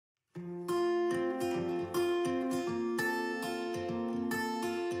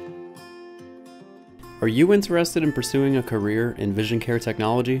Are you interested in pursuing a career in vision care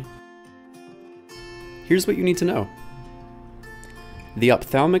technology? Here's what you need to know. The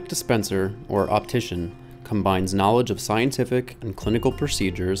ophthalmic dispenser, or optician, combines knowledge of scientific and clinical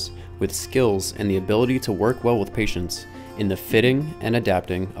procedures with skills and the ability to work well with patients in the fitting and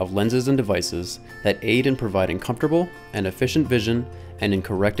adapting of lenses and devices that aid in providing comfortable and efficient vision and in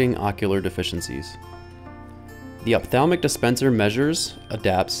correcting ocular deficiencies. The ophthalmic dispenser measures,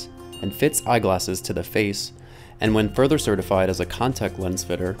 adapts, and fits eyeglasses to the face, and when further certified as a contact lens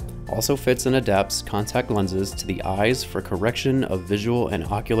fitter, also fits and adapts contact lenses to the eyes for correction of visual and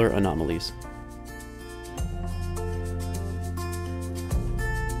ocular anomalies.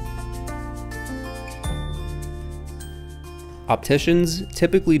 Opticians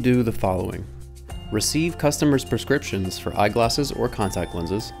typically do the following: receive customers' prescriptions for eyeglasses or contact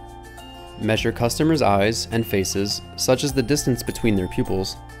lenses, measure customers' eyes and faces, such as the distance between their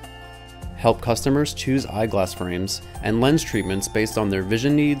pupils, help customers choose eyeglass frames and lens treatments based on their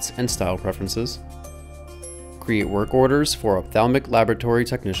vision needs and style preferences, create work orders for ophthalmic laboratory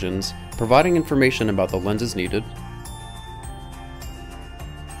technicians, providing information about the lenses needed,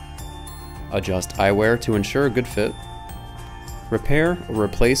 adjust eyewear to ensure a good fit, repair or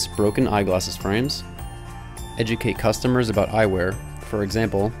replace broken eyeglasses frames, educate customers about eyewear, for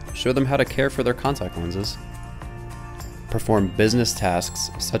example, show them how to care for their contact lenses, perform business tasks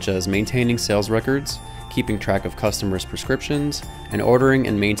such as maintaining sales records, keeping track of customers' prescriptions, and ordering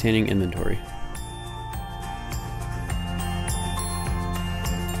and maintaining inventory.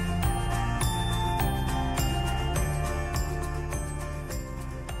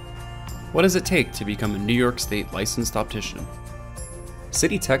 What does it take to become a New York State licensed optician?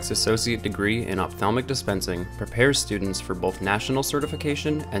 CityTech's associate degree in ophthalmic dispensing prepares students for both national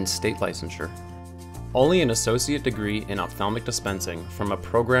certification and state licensure. Only an associate degree in ophthalmic dispensing from a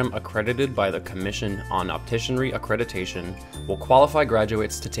program accredited by the Commission on Opticianry Accreditation will qualify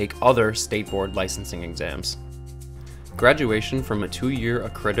graduates to take other state board licensing exams. Graduation from a 2-year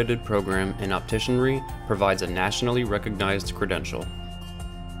accredited program in opticianry provides a nationally recognized credential.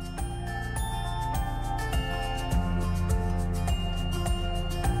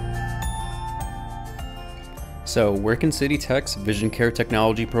 So, where can CityTech's Vision Care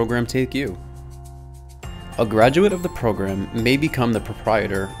Technology program take you? A graduate of the program may become the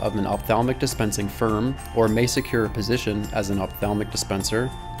proprietor of an ophthalmic dispensing firm or may secure a position as an ophthalmic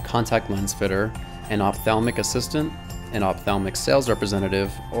dispenser, contact lens fitter, an ophthalmic assistant, an ophthalmic sales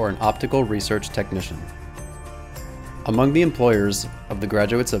representative, or an optical research technician. Among the employers of the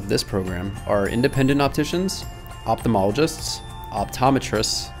graduates of this program are independent opticians, ophthalmologists,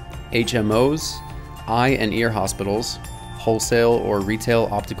 optometrists, HMOs, eye and ear hospitals, wholesale or retail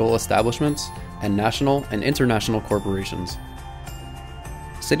optical establishments, and national and international corporations.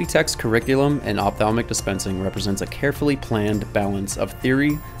 CityTech's curriculum in ophthalmic dispensing represents a carefully planned balance of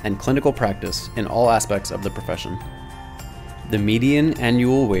theory and clinical practice in all aspects of the profession. The median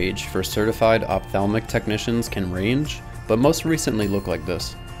annual wage for certified ophthalmic technicians can range, but most recently look like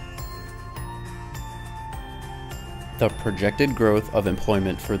this. The projected growth of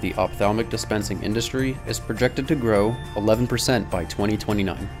employment for the ophthalmic dispensing industry is projected to grow 11% by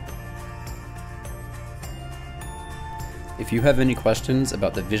 2029. If you have any questions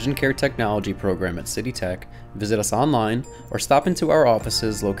about the Vision Care Technology program at CityTech, visit us online or stop into our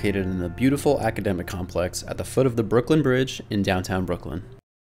offices located in the beautiful academic complex at the foot of the Brooklyn Bridge in downtown Brooklyn.